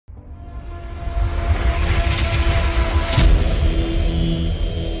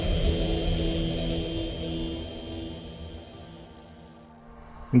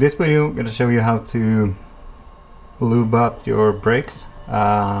In this video I'm going to show you how to lube up your brakes.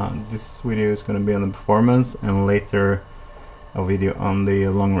 This video is going to be on the performance and later a video on the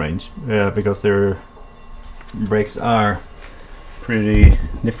long range because their brakes are pretty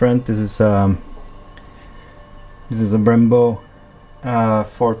different. This is a Brembo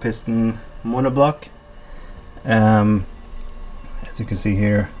 4-piston monoblock. As you can see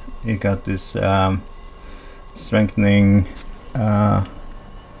here, you got this strengthening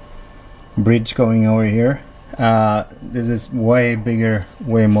bridge going over here. This is way bigger,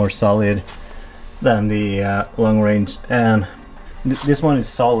 way more solid than the long range, and this one is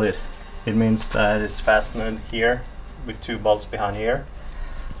solid. It means that it's fastened here with 2 bolts behind here.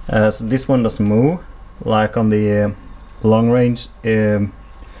 So this one doesn't move like on the long range. It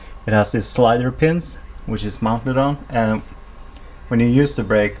has these slider pins which is mounted on, and when you use the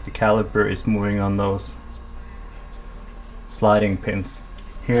brake, the caliper is moving on those sliding pins.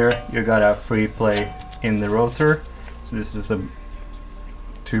 Here you got a free play in the rotor. So this is a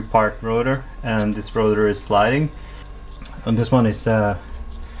 2-part rotor, and this rotor is sliding, and this one is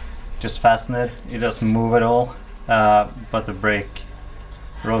just fastened. It doesn't move at all, but the brake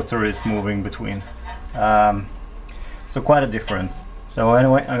rotor is moving between. So quite a difference. So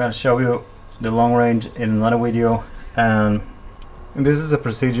anyway, I'm going to show you the long range in another video, and this is a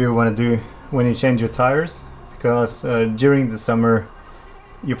procedure you want to do when you change your tires, because during the summer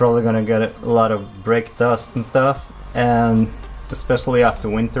you're probably going to get a lot of brake dust and stuff, and especially after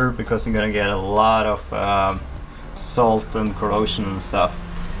winter, because you're going to get a lot of salt and corrosion and stuff.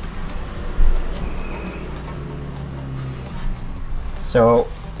 So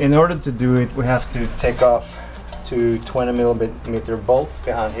in order to do it, we have to take off 2 20mm bolts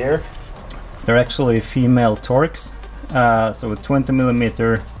behind here. They're actually female Torx, so a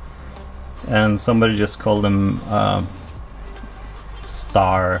 20mm, and somebody just called them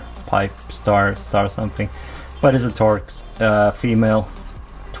star something, but it's a Torx, female,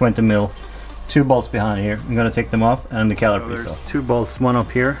 20mm, 2 bolts behind here. I'm gonna take them off, and the caliper. So there's 2 bolts, one up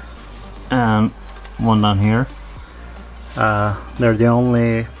here and one down here. They're the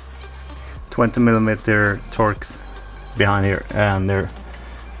only 20mm Torx behind here, and they're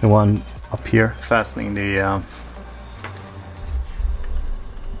the one up here fastening the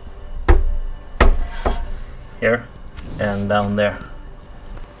here and down there.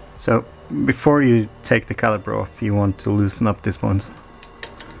 So before you take the caliper off, you want to loosen up these ones.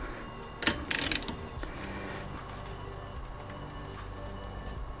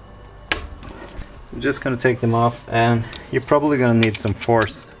 I'm just gonna take them off, and you're probably gonna need some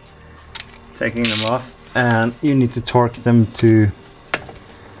force taking them off, and you need to torque them to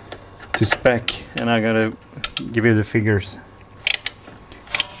spec, and I gotta give you the figures.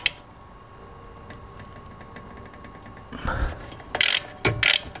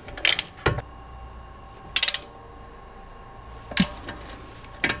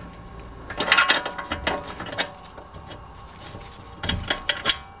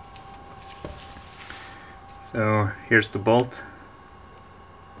 So here's the bolt,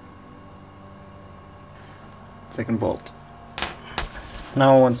 second bolt.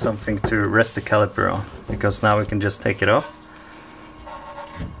 Now I want something to rest the caliper on, because now we can just take it off.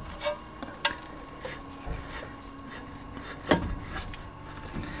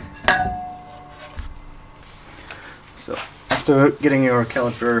 So after getting your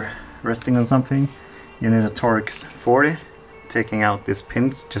caliper resting on something, you need a Torx 40, taking out these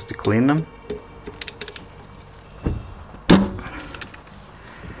pins just to clean them.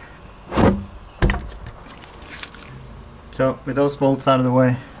 So with those bolts out of the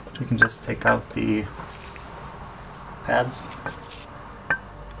way, we can just take out the pads.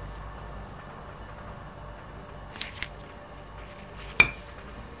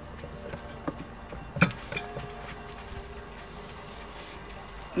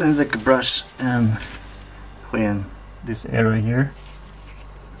 Then take a brush and clean this area here.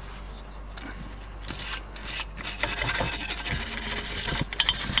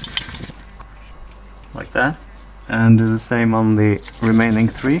 Like that. And do the same on the remaining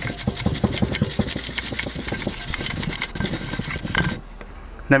 3.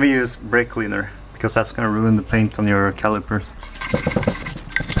 Never use brake cleaner, because that's going to ruin the paint on your calipers.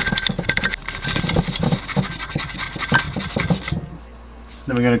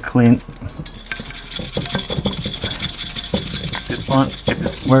 Then we're going to clean this one. If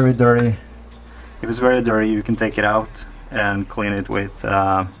it's very dirty, you can take it out and clean it with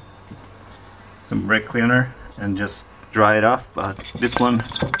some brake cleaner and just dry it off, but this one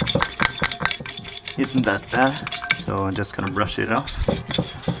isn't that bad, so I'm just gonna brush it off.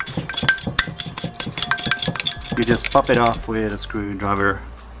 You just pop it off with a screwdriver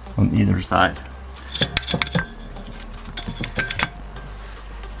on either side.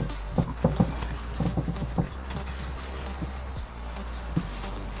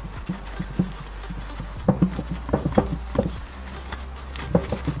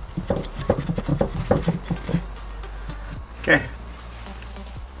 Okay,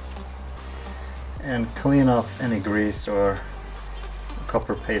 and clean off any grease or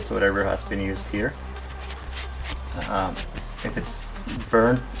copper paste or whatever has been used here. If it's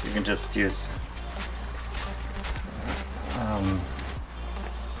burned, you can just use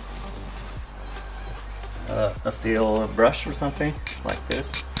a steel brush or something like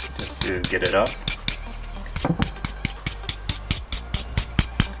this, just to get it off.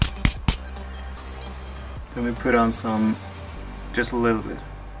 Then we put on some, just a little bit,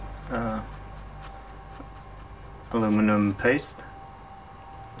 aluminum paste.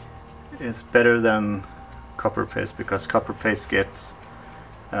 It's better than copper paste because copper paste gets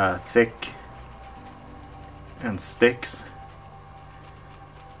thick and sticks.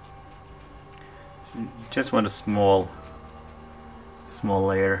 So you just want a small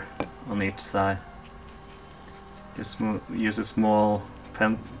layer on each side. Just use a small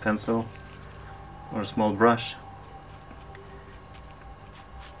pencil or a small brush.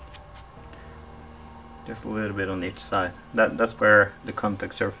 Just a little bit on each side. That's where the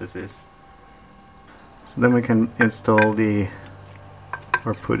contact surface is. So then we can install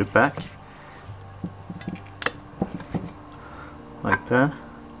or put it back like that,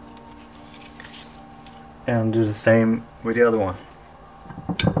 and do the same with the other one.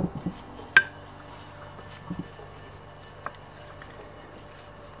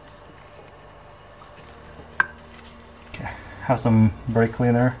 Okay, have some brake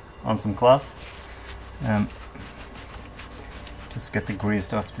cleaner on some cloth and just get the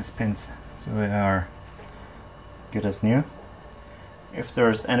grease off these pins so they are good as new. If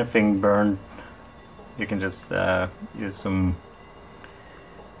there's anything burned, you can just use some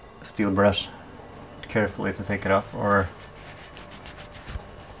steel brush carefully to take it off, or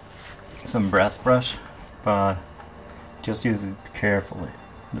some brass brush, but just use it carefully.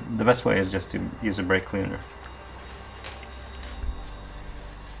 The best way is just to use a brake cleaner.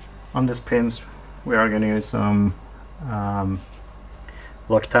 On these pins we are going to use some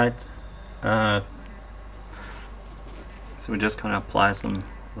Loctite. So we're just going to apply some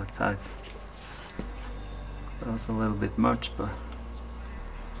Loctite. That was a little bit much, but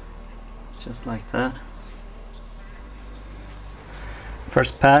just like that.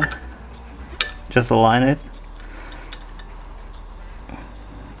 First pad, just align it.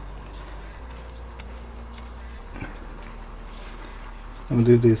 And we'll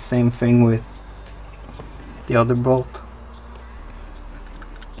do the same thing with the other bolt.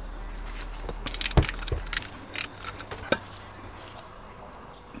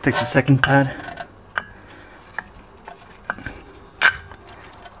 Take the second pad,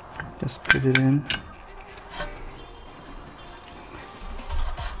 just put it in.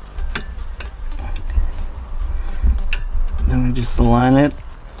 Then we just align it.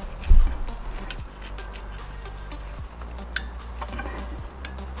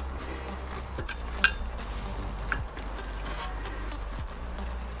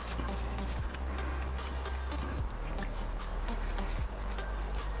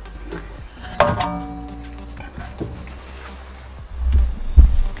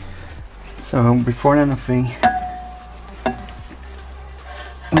 So before anything,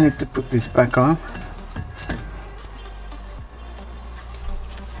 I need to put this back on.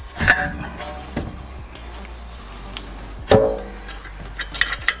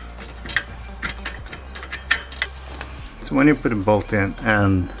 So when you put a bolt in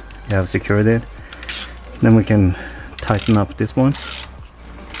and you have secured it, then we can tighten up this one.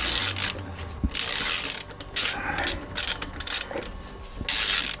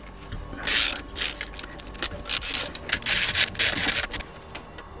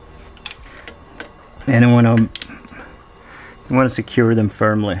 And I want to secure them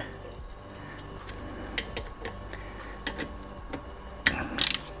firmly.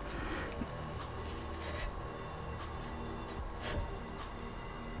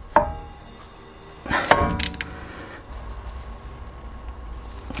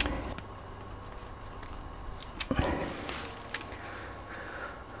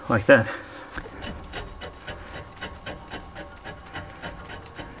 Like that.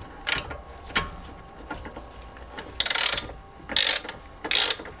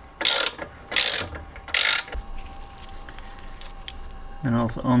 And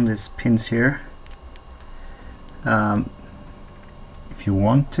also on these pins here, if you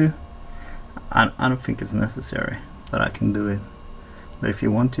want to, I don't think it's necessary, but I can do it But if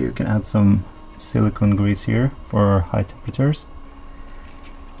you want to, you can add some silicone grease here for high temperatures.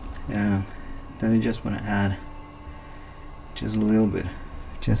 And then you just want to add just a little bit,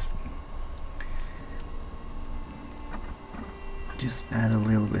 just add a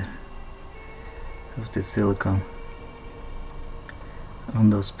little bit of the silicone on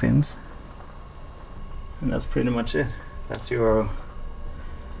those pins, and that's pretty much it. That's your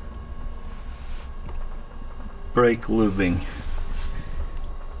brake lubing.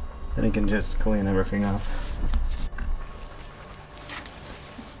 Then you can just clean everything up.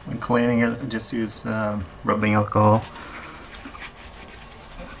 When cleaning it, just use rubbing alcohol.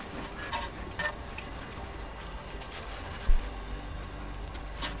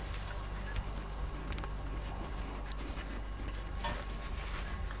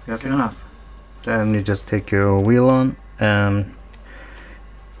 That's enough. Then you just take your wheel on and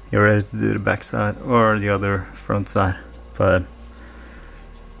you're ready to do the back side or the other front side, but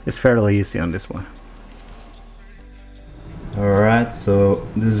it's fairly easy on this one. Alright, so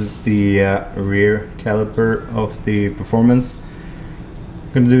this is the rear caliper of the Performance.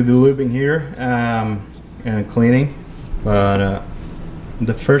 I'm gonna do the lubing here and cleaning, but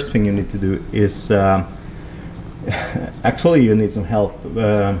the first thing you need to do is actually you need some help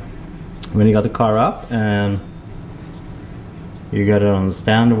when you got the car up and you got it on the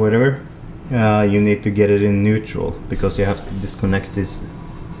stand or whatever. You need to get it in neutral because you have to disconnect this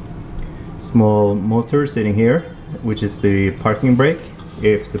small motor sitting here, which is the parking brake.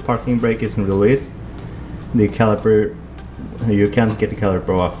 If the parking brake isn't released, the caliper, you can't get the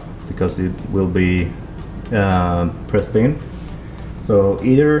caliper off because it will be pressed in. So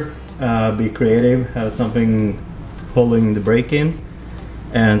either be creative, have something holding the brake in,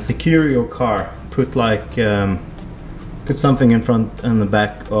 and secure your car. Put like put something in front and the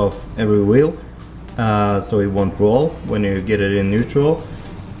back of every wheel so it won't roll when you get it in neutral.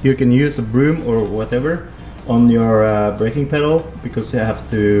 You can use a broom or whatever on your braking pedal because you have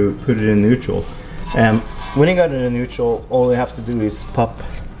to put it in neutral. And when you got it in neutral, all you have to do is pop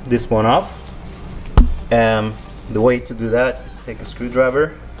this one off. The way to do that is take a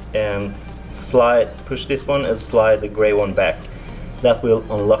screwdriver and push this one and slide the gray one back. That will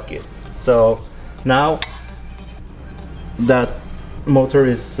unlock it. So now that motor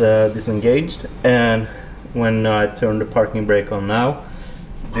is disengaged, and when I turn the parking brake on now,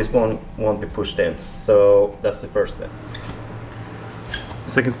 this one won't be pushed in. So that's the first step.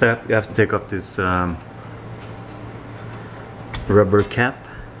 Second step, you have to take off this rubber cap.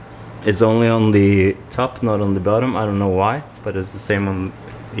 It's only on the top, not on the bottom. I don't know why, but it's the same on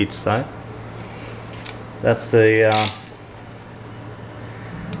each side. That's a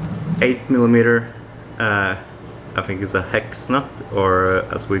 8mm, I think it's a hex nut, or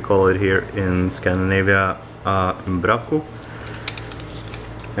as we call it here in Scandinavia, umbraco.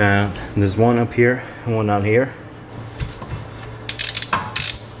 And there's one up here and one down here.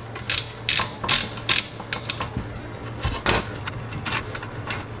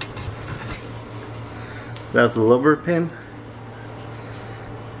 So that's the lower pin.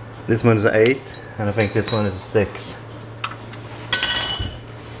 This one is an 8, and I think this one is a 6.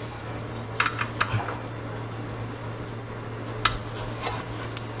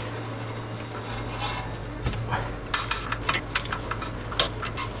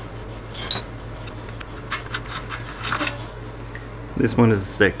 This one is a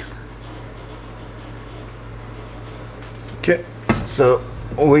 6. Okay, so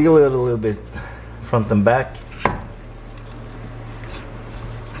wiggle it a little bit front and back,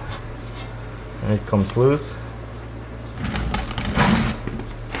 and it comes loose.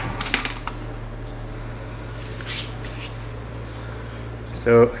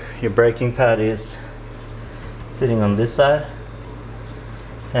 So your braking pad is sitting on this side,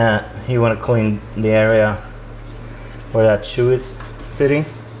 and you want to clean the area where that shoe is sitting.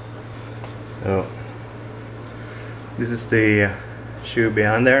 So this is the shoe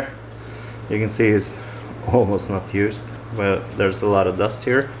behind there. You can see it's almost not used, but there's a lot of dust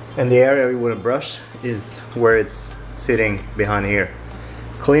here. And the area we want to brush is where it's sitting behind here.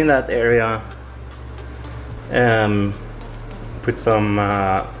 Clean that area and put some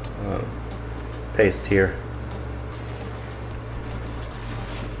paste here.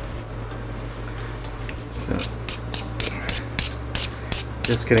 So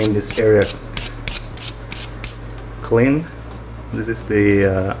just getting this area clean. This is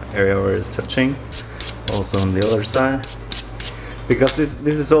the area where it's touching. Also on the other side, because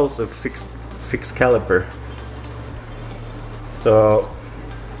this is also fixed caliper. So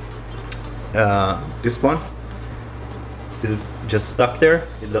this one is just stuck there.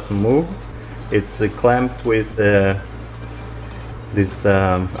 It doesn't move. It's clamped with this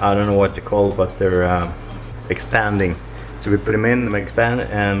I don't know what to call, but they're expanding. So we put them in, they expand,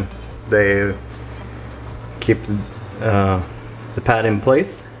 and they keep the pad in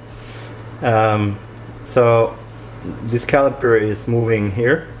place. So this caliper is moving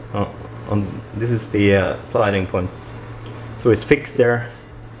here. This is the sliding point. So it's fixed there,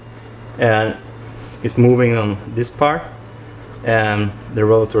 and it's moving on this part, and the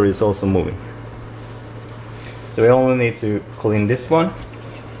rotor is also moving. So we only need to clean this one.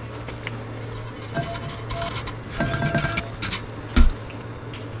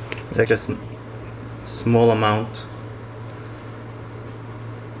 It's just a small amount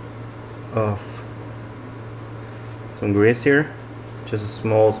of some grease here, just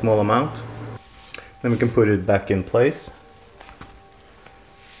a small amount. Then we can put it back in place.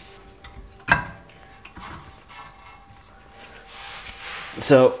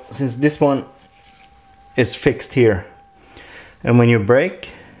 So since this one is fixed here, and when you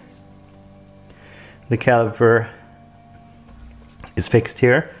brake, the caliper is fixed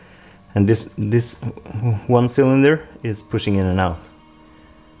here, and this one cylinder is pushing in and out.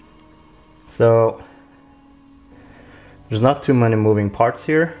 So there's not too many moving parts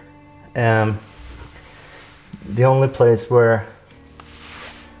here. The only place where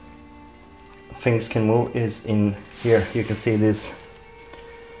things can move is in here. You can see these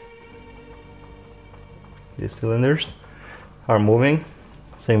cylinders are moving.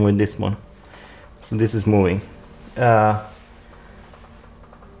 Same with this one. So this is moving.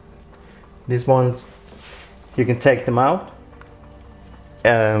 These ones, you can take them out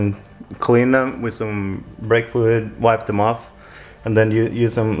and clean them with some brake fluid, wipe them off, and then you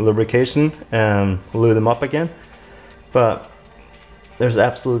use some lubrication and lube them up again. But there's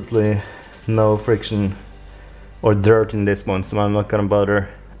absolutely no friction or dirt in this one, so I'm not gonna bother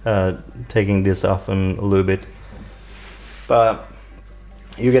taking this off and lube it. But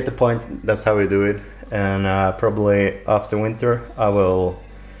you get the point. That's how we do it. And probably after winter I will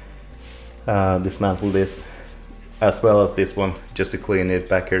dismantle this as well as this one, just to clean it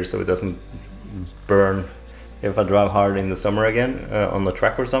back here so it doesn't burn if I drive hard in the summer again on the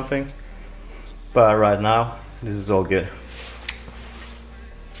track or something. But right now this is all good.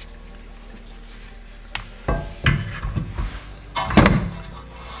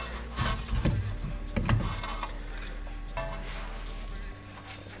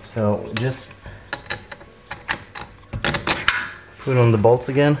 So just put on the bolts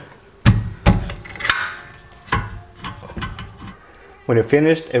again. When you're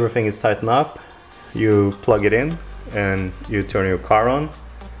finished, everything is tightened up. You plug it in and you turn your car on,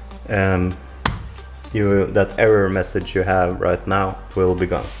 and that error message you have right now will be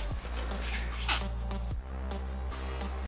gone.